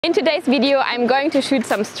In today's video I'm going to shoot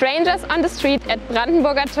some strangers on the street at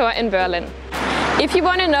Brandenburger Tor in Berlin. If you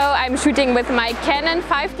want to know, I'm shooting with my Canon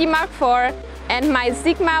 5D Mark IV and my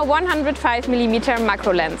Sigma 105mm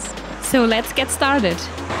macro lens. So let's get started.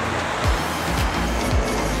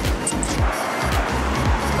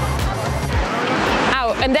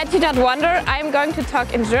 Oh, and that you not wonder, I'm going to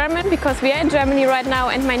talk in German because we are in Germany right now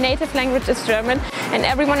and my native language is German and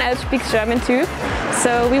everyone else speaks German too.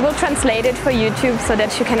 So we will translate it for YouTube so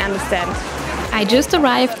that you can understand. I just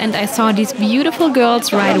arrived and I saw these beautiful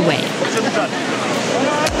girls right away.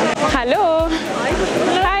 Hello.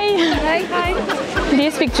 Hi. Hi. Do you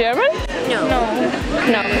speak German? No.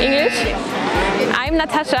 No. English? I'm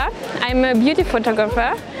Natasha. I'm a beauty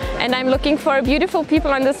photographer and I'm looking for beautiful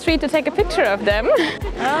people on the street to take a picture of them.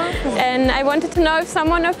 Oh. And I wanted to know if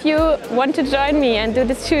someone of you want to join me and do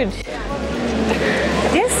this shoot.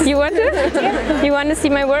 Yes. You want to? Yeah. You want to see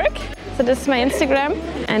my work? So this is my Instagram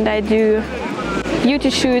and I do beauty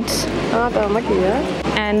shoots.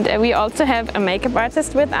 And we also have a makeup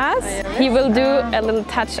artist with us. He will do a little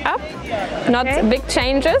touch up, not big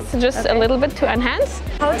changes, just a little bit to enhance.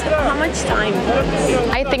 How much time?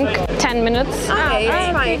 I think 10 minutes. Okay,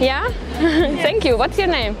 that's fine. Yeah? Thank you. What's your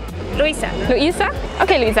name? Luisa. Luisa?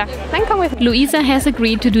 Okay, Luisa, then come with me. Luisa has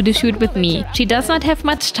agreed to do the shoot with me. She does not have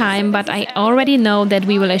much time, but I already know that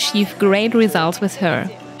we will achieve great results with her.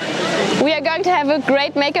 We are going to have a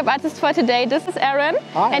great makeup artist for today. This is Aaron.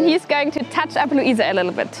 Hi. And he's going to touch up Luisa a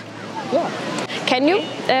little bit. Yeah. Can you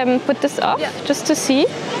put this off just to see?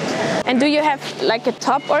 And do you have like a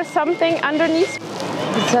top or something underneath?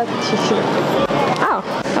 Is that tissue? Oh,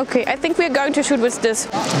 okay. I think we're going to shoot with this.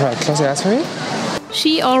 Right, close your eyes for me.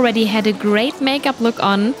 She already had a great makeup look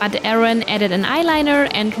on, but Erin added an eyeliner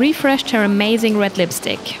and refreshed her amazing red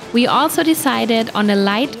lipstick. We also decided on a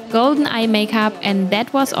light golden eye makeup and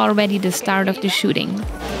that was already the start of the shooting.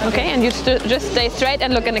 Okay, and you just stay straight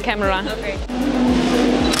and look in the camera. Okay.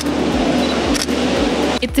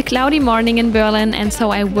 It's a cloudy morning in Berlin and so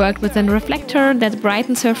I worked with a reflector that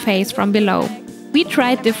brightens her face from below. We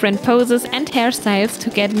tried different poses and hairstyles to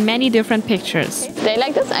get many different pictures. Stay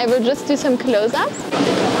like this, I will just do some close-ups.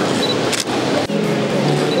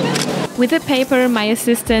 With the paper, my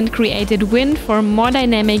assistant created wind for more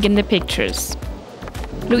dynamic in the pictures.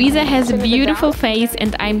 Luisa has a beautiful face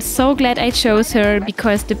and I'm so glad I chose her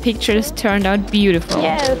because the pictures turned out beautiful.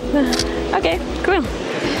 Yes. Okay, cool.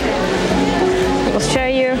 I will show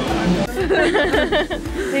you.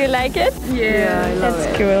 Do you like it? Yeah, I love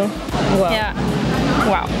That's cool. Wow. Yeah.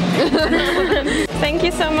 Wow. Thank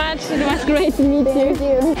you so much. It was great to meet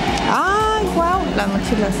you. Ah, wow. La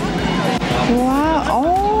mochilas. Wow.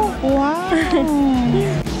 Oh, wow.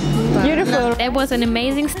 Beautiful. That was an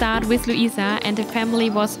amazing start with Luisa and the family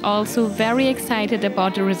was also very excited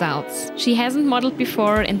about the results. She hasn't modeled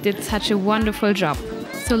before and did such a wonderful job.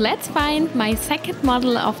 So let's find my second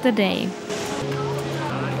model of the day.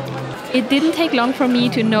 It didn't take long for me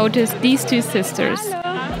to notice these two sisters.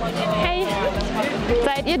 Hey,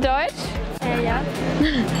 seid ihr Deutsch? Ja.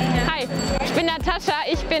 Hi, ich bin Natascha,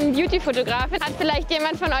 ich bin Beauty-Fotografin. Hat vielleicht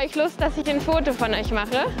jemand von euch Lust, dass ich ein Foto von euch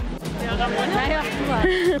mache?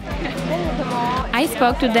 I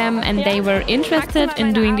spoke to them and they were interested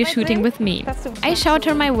in doing the shooting with me. I showed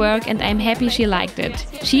her my work and I'm happy she liked it.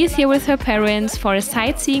 She is here with her parents for a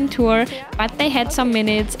sightseeing tour, but they had some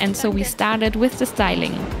minutes and so we started with the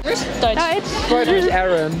styling. Deutsch. Freut mich,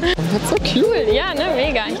 Aaron. That's so cute. Ja, ne,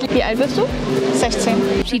 mega. Wie alt bist du?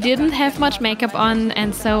 16. She didn't have much makeup on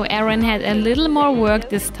and so Erin had a little more work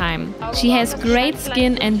this time. She has great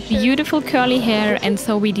skin and beautiful curly hair and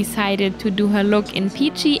so we decided to do her look in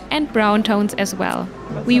peachy and brown tones as well.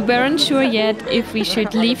 We weren't sure yet if we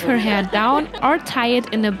should leave her hair down or tie it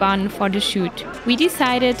in a bun for the shoot. We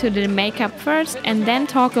decided to do the makeup first and then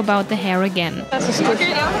talk about the hair again. Das ist gut.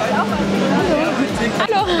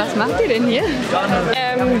 Hallo. Was macht ihr denn hier?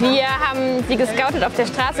 Wir haben sie gescoutet auf der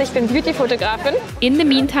Straße. Ich bin Beauty-Fotografin. In the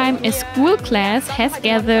meantime, a school class has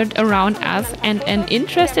gathered around us and an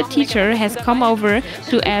interested teacher has come over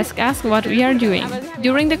to ask us what we are doing.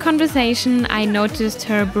 During the conversation, I noticed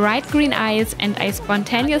her bright green eyes and I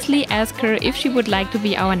spontaneously asked her if she would like to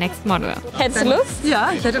be our next model. Hättest du Lust?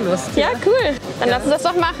 Ja, ich hätte Lust. Ja, cool. Dann lass uns das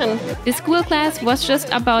doch machen. The school class was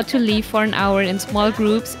just about to leave for an hour in small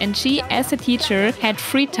groups and she, as a teacher, had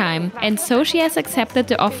free time. And so she has accepted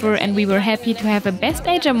the offer and we were happy to have a best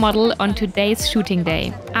ager model on today's shooting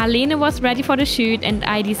day. Arlene was ready for the shoot and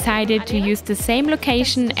I decided to use the same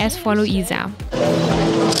location as for Luisa.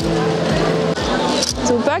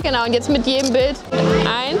 Super, genau. Und jetzt mit jedem Bild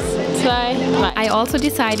 1, 2, 3. I also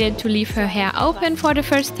decided to leave her hair open for the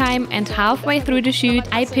first time, and halfway through the shoot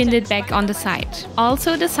I pinned it back on the side.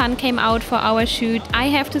 Also, the sun came out for our shoot. I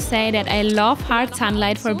have to say that I love hard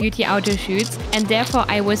sunlight for beauty outdoor shoots, and therefore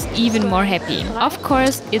I was even more happy. Of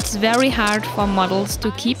course, it's very hard for models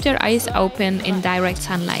to keep their eyes open in direct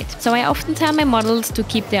sunlight. So I often tell my models to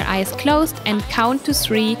keep their eyes closed and count to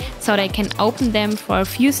 3 so they can open them for a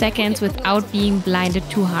few seconds without being blinded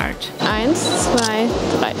too hard. 1, 2,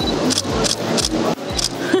 3.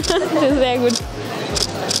 Sehr gut.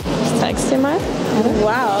 Ich zeig's dir mal.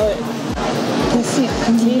 Wow. Das sieht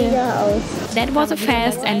mega aus. That was a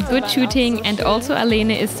fast and good shooting, and also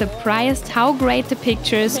Alene is surprised how great the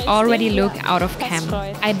pictures already look out of cam.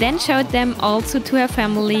 I then showed them also to her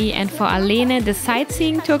family, and for Alene the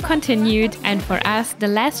sightseeing tour continued, and for us the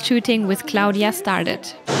last shooting with Claudia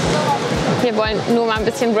started. Wir wollen nur mal ein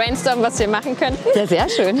bisschen brainstormen, was wir machen könnten. Ja, sehr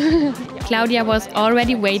schön. Claudia was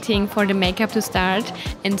already waiting for the makeup to start,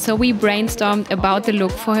 and so we brainstormed about the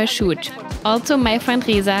look for her shoot. Also, my friend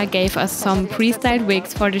Reza gave us some pre-styled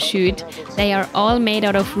wigs for the shoot. They are all made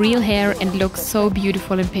out of real hair and look so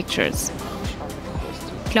beautiful in pictures.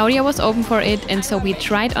 Claudia was open for it, and so we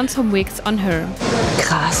tried on some wigs on her.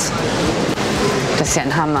 Krass. Das ist ja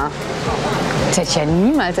ein Hammer. Das hätte ich ja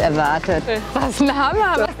niemals erwartet. Was ein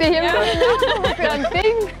Hammer, was ihr hier für ein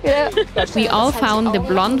Ding. Yeah. We all found the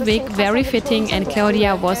blonde wig very fitting, and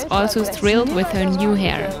Claudia was also thrilled with her new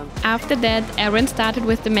hair. After that, Erin started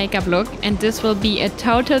with the makeup look, and this will be a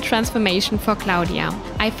total transformation for Claudia.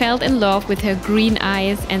 I fell in love with her green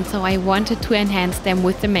eyes, and so I wanted to enhance them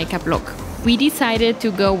with the makeup look. We decided to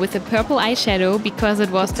go with a purple eyeshadow because it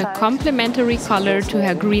was the complementary color to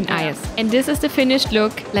her green eyes. And this is the finished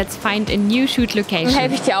look. Let's find a new shoot location.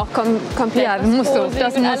 Helfe ich dir auch komplett. Ja, musst du.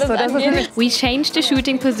 Das musst du. Das ist We changed the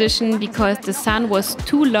shooting position because the sun was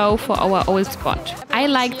too low for our old spot. I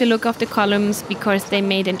liked the look of the columns because they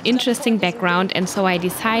made an interesting background, and so I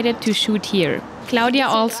decided to shoot here. Claudia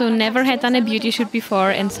also never had done a beauty shoot before,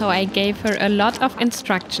 and so I gave her a lot of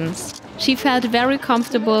instructions. She felt very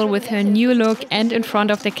comfortable with her new look and in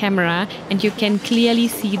front of the camera, and you can clearly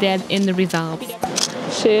see that in the results.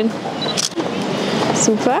 Schön.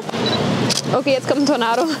 Super. Okay, jetzt kommt ein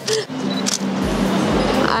Tornado.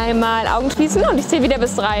 Einmal Augen schließen und ich zähle wieder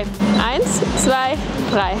bis 3. 1, 2,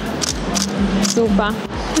 3. Super.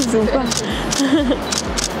 Super.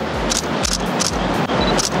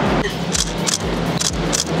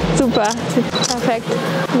 Super. Perfekt.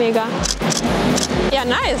 Mega. Ja,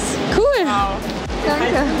 nice. Cool. Wow.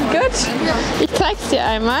 Danke. Gut. Ich zeig's dir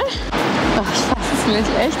einmal. Ach, ich weiß es nicht.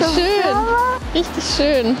 Echt? Schön. Richtig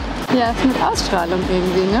schön. Ja, ist mit Ausstrahlung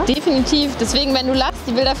irgendwie, ne? Definitiv. Deswegen, wenn du lachst,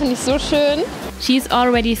 die Bilder finde ich so schön. She's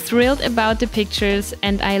already thrilled about the pictures,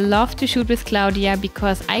 and I love to shoot with Claudia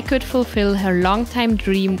because I could fulfill her long-time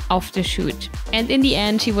dream of the shoot. And in the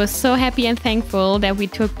end, she was so happy and thankful that we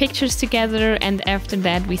took pictures together, and after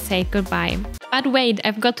that we said goodbye. But wait,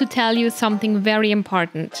 I've got to tell you something very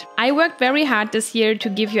important. I worked very hard this year to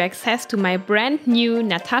give you access to my brand new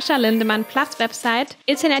Natascha Lindemann Plus website.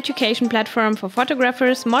 It's an education platform for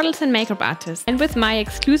photographers, models and makeup artists. And with my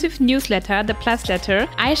exclusive newsletter, the Plus Letter,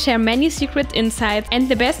 I share many secret insights, and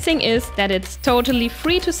the best thing is that it's totally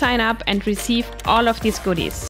free to sign up and receive all of these goodies.